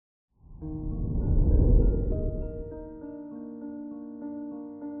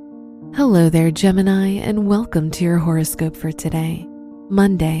Hello there, Gemini, and welcome to your horoscope for today,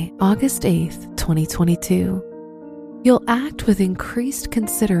 Monday, August 8th, 2022. You'll act with increased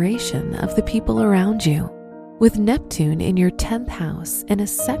consideration of the people around you, with Neptune in your 10th house and a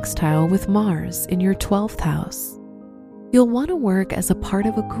sextile with Mars in your 12th house. You'll want to work as a part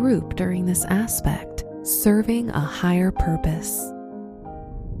of a group during this aspect, serving a higher purpose.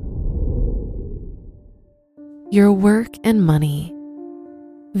 Your work and money.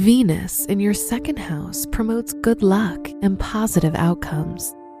 Venus in your 2nd house promotes good luck and positive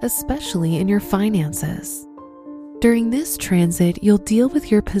outcomes, especially in your finances. During this transit, you'll deal with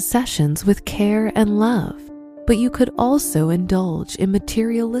your possessions with care and love, but you could also indulge in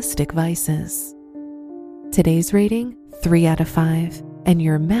materialistic vices. Today's rating, 3 out of 5, and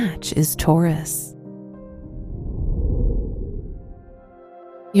your match is Taurus.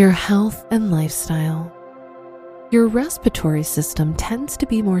 Your health and lifestyle. Your respiratory system tends to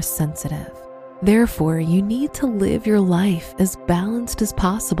be more sensitive. Therefore, you need to live your life as balanced as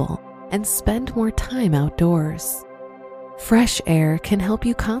possible and spend more time outdoors. Fresh air can help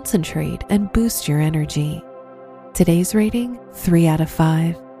you concentrate and boost your energy. Today's rating, 3 out of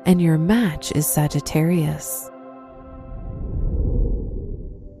 5, and your match is Sagittarius.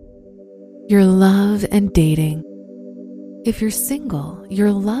 Your love and dating. If you're single,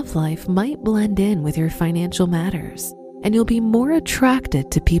 your love life might blend in with your financial matters, and you'll be more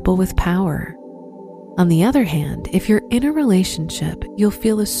attracted to people with power. On the other hand, if you're in a relationship, you'll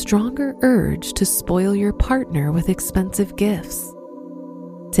feel a stronger urge to spoil your partner with expensive gifts.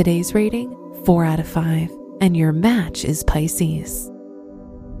 Today's rating, 4 out of 5, and your match is Pisces.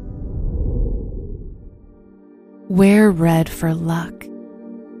 Wear red for luck.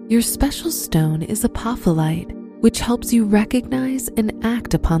 Your special stone is apophyllite, which helps you recognize and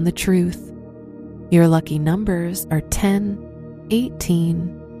act upon the truth. Your lucky numbers are 10,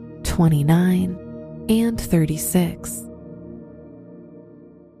 18, 29, and 36.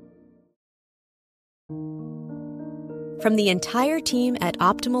 From the entire team at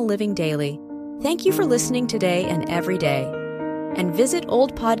Optimal Living Daily, thank you for listening today and every day. And visit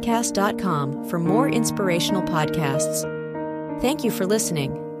oldpodcast.com for more inspirational podcasts. Thank you for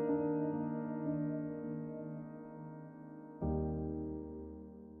listening.